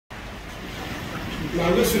Now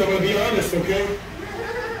listen, I'm going to be honest, okay?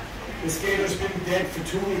 This gator's been dead for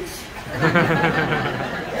 2 weeks.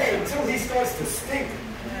 Hey, until he starts to stink,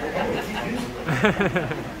 I'm going to keep using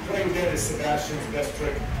him. Playing dead is Sebastian's best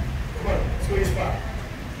trick. Come on, let's go to your spot.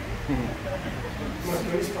 Come on, go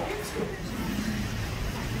to your spot. Let's go.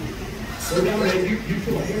 Slow down, man. You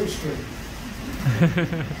pull a hamstring.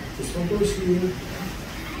 This one goes to you.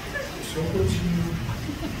 This one goes to you.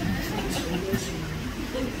 This one goes to you.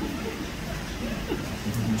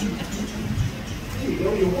 There you go,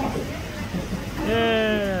 you're walking.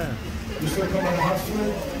 Yeah. You still come out of the house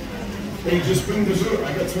tonight? Hey, just bring dessert.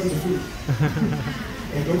 I got tons of food.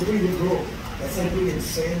 And don't bring your girl. That's like bringing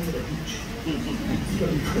sand to the beach. It's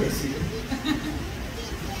gonna be crazy.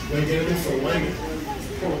 When I get it in for Lang,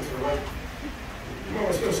 pull it to the right. Come on,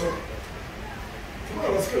 let's go, son. Come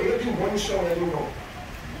on, let's go. You gotta do one show and every roll.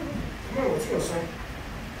 Come on, let's go, son.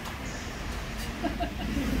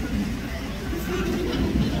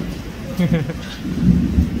 I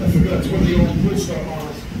forgot, it's one of the old Woodstock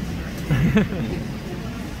models.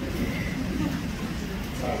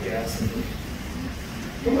 Oh, gas.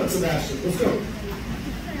 Come on, Sebastian, let's go.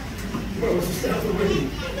 Come on, let's just get out the ring.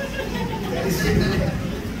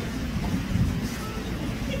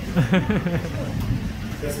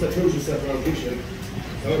 That's my toes you set around picture.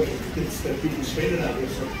 Okay, get that beating straight out here,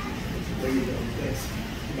 so there you go. Thanks.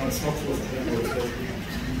 Not as helpful as I have always been.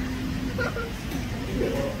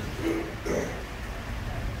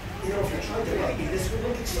 You know, if you're trying to like me, this would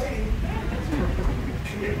look exciting.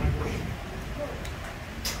 Come here, my boy.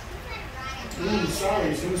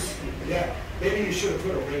 Sorry, Zeus. Yeah, maybe you should have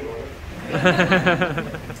put a ring on it.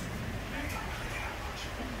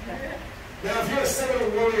 Now, if you're a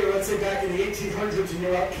Seminole warrior, let's say back in the 1800s, and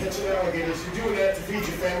you're out catching alligators, you're doing that to feed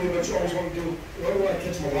your family, but you always want to do, you don't want to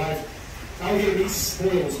catch them alive. Alligator meat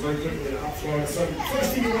spoils very quickly in hot Florida. So the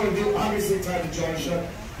first thing you want to do, obviously, tie the jaw shut.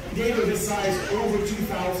 Gator this size, over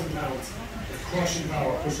 2,000 pounds of crushing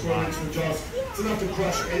power, push going into the jaws. It's enough to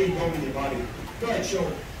crush any bone in your body. Go ahead, show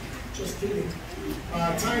it. Just kidding.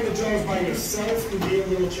 Tying the jaws by yourself can be a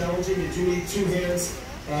little challenging. You do need 2 hands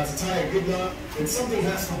to tie a good knot, and something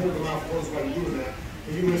has to hold the mouth closed while you're doing that,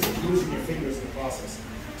 if you risk losing your fingers in the process.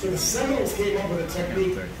 So the Seminoles came up with a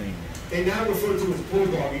technique they now refer to as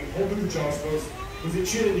bulldogging, holding the jaws closed with your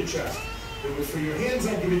chin in your chest. It was for your hands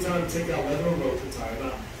up, give you time to take out leather or rope and tie a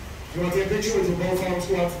knot. If you want to take a picture with your both arms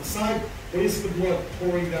go out to the side, then you see the blood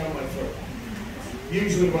pouring down my throat.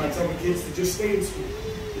 Usually when I tell the kids to just stay in school.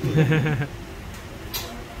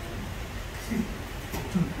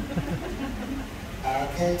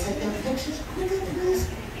 Can I take out pictures quicker, please?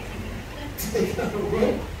 Take out a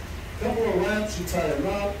rope, couple of wraps, you tie a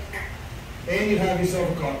knot, and you have yourself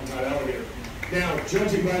a cotton-tied alligator. Now,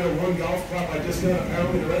 judging by the one golf clap I just got,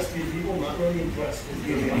 apparently the rest of you people not really impressed with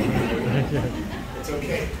getting alligator. It's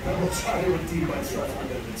okay. I will try to redeem myself on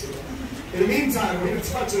that too. In the meantime, we're going to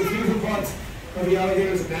touch on a few parts of the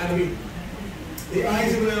alligator's anatomy. The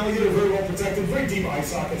eyes of an alligator are very well protected, very deep eye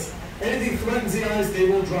sockets. Anything threatens the eyes, they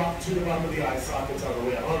will drop to the bottom of the eye sockets on the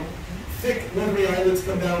way on. Thick, leathery eyelids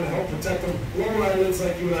come down to help protect them. Lower eyelids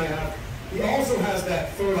like you and I have. He also has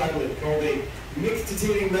that third eyelid called a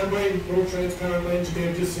nictitating membrane, little transparent lens you may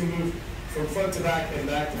have just seen move from front to back and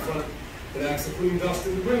back to front. It acts to clean dust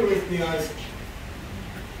and bring away from the eyes.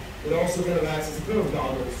 It also kind of acts as a bit of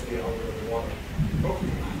goggles for the alligator in the water.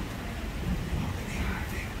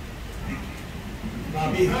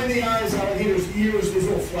 Behind the eyes, alligators' ears, these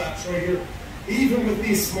little flaps right here. Even with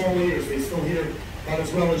these small ears, they still hear about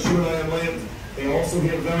as well as you and I on land. They also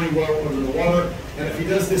hear very well under the water. And if he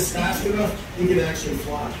does this fast enough, he can actually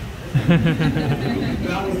fly.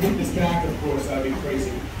 Not with him his back, of course, that'd be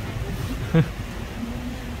crazy. But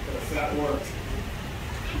if that worked,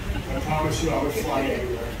 I promise you I would fly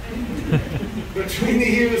everywhere. Between the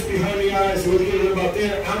ears, behind the eyes, looking at it about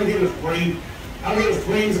there, alligator's brain. Alligator's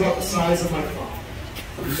brain is about the size of my thumb.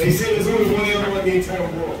 They say there's only one animal in the entire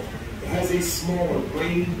world that has a smaller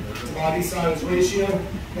brain to body size ratio.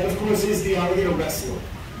 That, of course, is the alligator wrestler.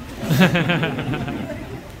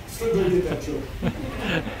 Still don't get that joke.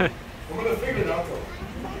 I'm going to figure it out, though.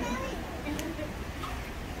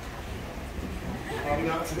 Probably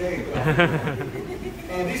not today,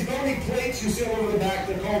 but these bony plates you see all over the back,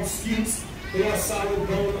 they're called scutes. They are solid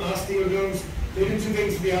bone osteoderms. They do 2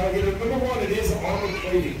 things for the alligator. Number 1, it is armor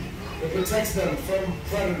plating. It protects them from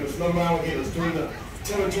predators, from alligators during the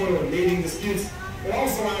territorial and mating disputes. It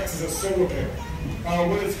also acts as a solar panel.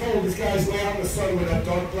 When it's cold, these guys lay out in the sun with that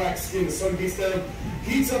dark black skin. The sun beats down,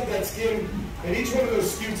 heats up that skin, and each one of those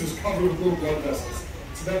scutes is covered with little blood vessels.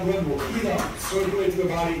 So that blood will heat up, circulate to the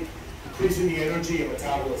body, increasing the energy and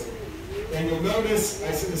metabolism. And you'll notice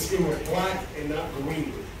I said the skin was black and not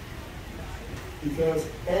green. Because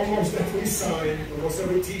almost every sign, almost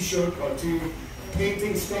every t-shirt, cartoon,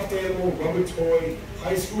 painting, stuffed animal, rubber toy,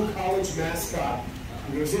 high school, college mascot,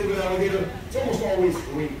 you're going to see an alligator, it's almost always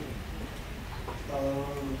green.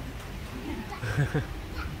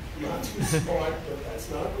 Not too smart, but that's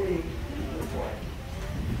not green. That's white.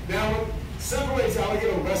 Now, what separates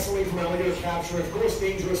alligator wrestling from alligator capture, of course,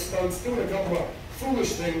 dangerous stunts, doing a couple of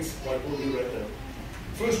foolish things like we'll do right now.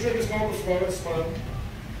 First trick is called the Florida spun.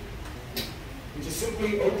 You just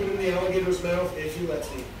simply open in the alligator's mouth if he lets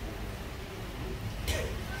me.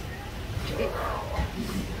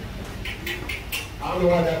 I don't know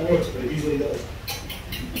why that works, but it usually does.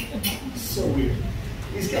 So weird.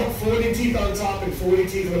 He's got 40 teeth on top and 40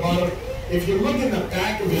 teeth on the bottom. If you look in the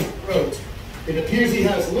back of his throat, it appears he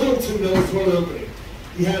has little to no throat opening.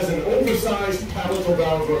 He has an oversized palatal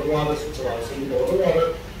valve or glottis, which allows him to go in the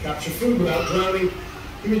water, capture food without drowning.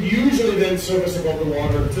 He would usually then surface above the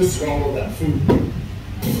water to swallow that food.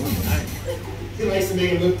 He likes to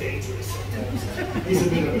make him look dangerous sometimes. He's a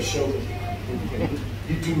bit of a showman.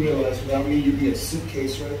 You do realize without me you'd be a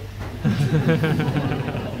suitcase, right?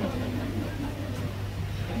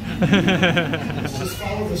 Let's just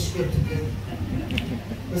follow the script, okay?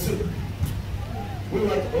 Listen, we're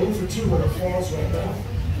like 0 for 2 on our falls right now.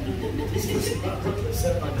 This is not looking at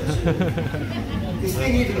set like this. This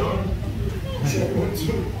thing even on?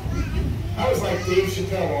 I was like Dave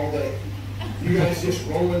Chappelle all day. You guys just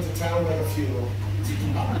roll into town like a funeral.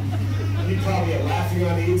 You probably are laughing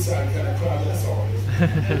on the inside kind of crowd, that's all it is.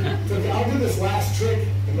 So I'll do this last trick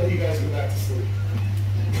and let you guys go back to sleep.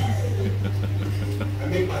 I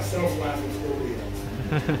make myself laugh and nobody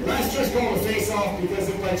else. Last trick's called a face-off because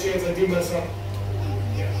if by chance I do mess up,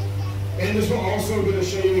 yeah. And this will also going to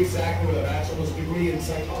show you exactly what a bachelor's degree in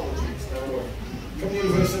psychology is. Now, from the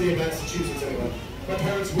University of Massachusetts anyway. My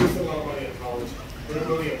parents wasted a lot of money at college. They don't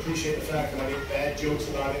really appreciate the fact that I make bad jokes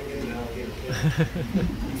about it and an alligator kid.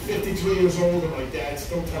 I'm 52 years old and my dad's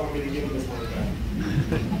still telling me to give him his money back.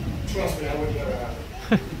 Trust me, that would never happen.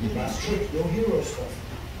 Last trick, no hero stuff.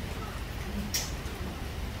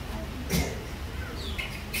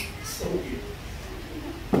 So weird.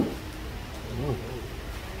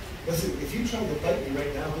 Listen, if you tried to bite me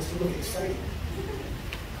right now, this would look exciting.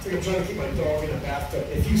 It's like I'm trying to keep my dog in a bathtub.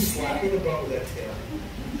 If you slap me in the butt with that tail,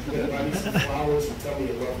 you're gonna buy me some flowers and tell me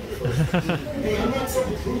you love me first. Hey, I'm not so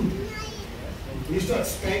prude. When you start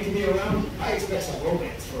spanking me around, I expect some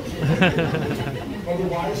romance first.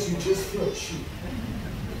 Otherwise, you just feel cheap.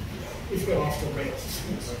 We've got off the rails.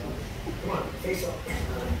 Come on, face up.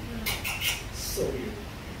 So weird.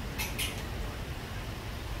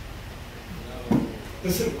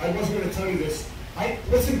 Listen, I wasn't going to tell you this. I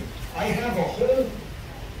have a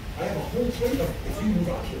whole plate of, if you move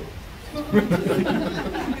out here. I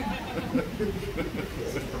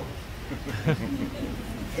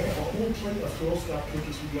have a whole plate of Girl Scout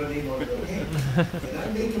cookies with your name on it. Okay? And I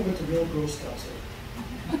make them with the real Girl Scouts in.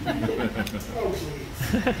 Oh, please.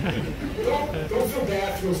 Don't feel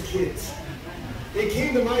bad for those kids. They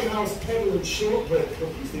came to my house peddling shortbread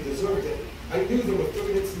cookies. They deserved it. I knew there were 30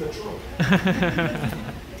 minutes in the trunk. I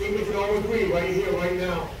think we can all agree right here, right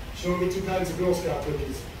now, showing me 2 kinds of Girl Scout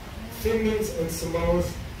cookies. Thin Mints and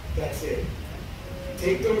Samoas, that's it.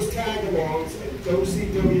 Take those tag-alongs and go see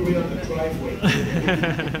W on the driveway.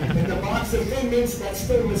 And the box of Thin Mints, that's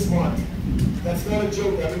still mismarked. That's not a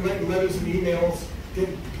joke. I've been writing letters and emails,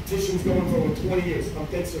 getting petitions going for over 20 years. I'm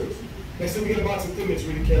dead serious. Next time we get a box of Thin Mints,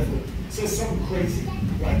 read it carefully. It says something crazy,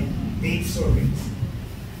 like 8 servings.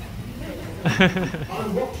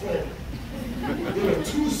 On what planet? There are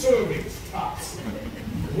 2 servings, tops.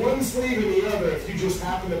 One sleeve in the other if you just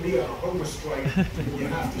happen to be on a hunger strike and you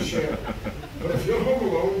have to share. But if you're home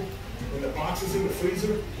alone and the box is in the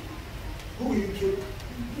freezer, who are you kidding?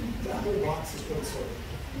 That whole box is full of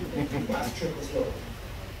servings. Last trick was low.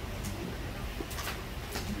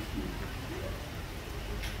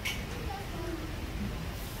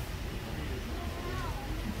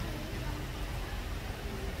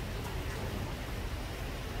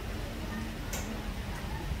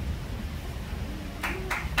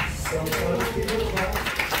 Sometimes people clap.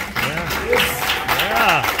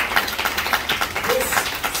 Yeah. This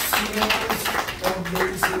smells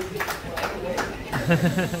amazing.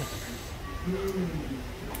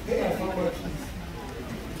 Hey, I found my keys.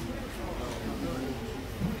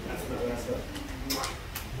 That's up.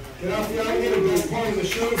 Get off the alligator, best part of the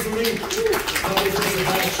show for me. Probably for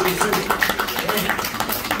Sebastian too.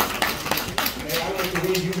 Hey, I like the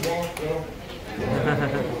way you walk, bro.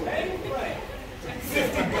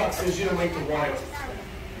 $50 says you don't like the wild.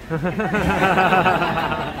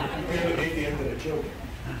 killed him.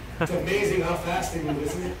 It's amazing how fast they move,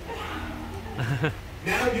 isn't it?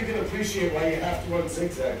 Now you can appreciate why you have to run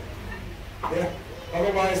zigzag. Yeah?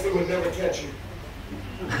 Otherwise, they would never catch you.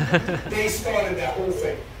 They started that whole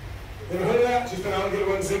thing. You ever heard of that? Just an alligator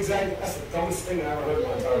run zigzag? That's the dumbest thing I ever heard in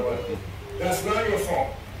my entire life. That's not your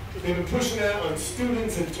fault. They've been pushing that on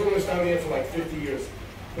students and tourists down here for like 50 years.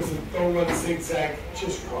 This is don't run zigzag,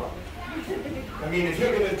 just run. I mean, if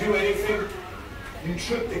you're going to do anything, you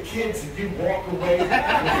trip the kids and you walk away.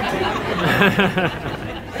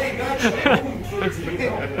 Hey, not your own kids, you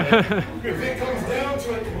know. If it comes down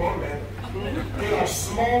to it, come on, man. They are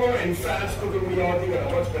smaller and faster than we are. They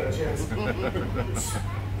got a much better chance.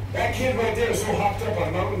 That kid right there is so hopped up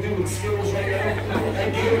on Mountain Dew and Skittles right now,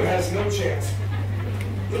 that Gator has no chance.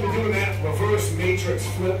 They've been doing that reverse matrix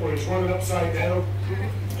flip where he's running upside down.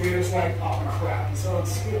 Gator's like, oh crap, he's on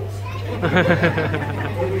Skittles.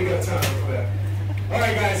 Nobody got time for that.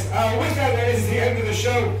 Alright guys, with that, that is the end of the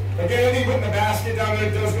show. Again, anything putting the basket down there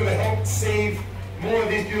does going to help save more of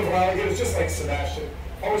these beautiful alligators, just like Sebastian.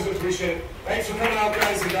 Always appreciate it. Thanks for coming out,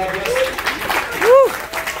 guys, and God bless you. Woo!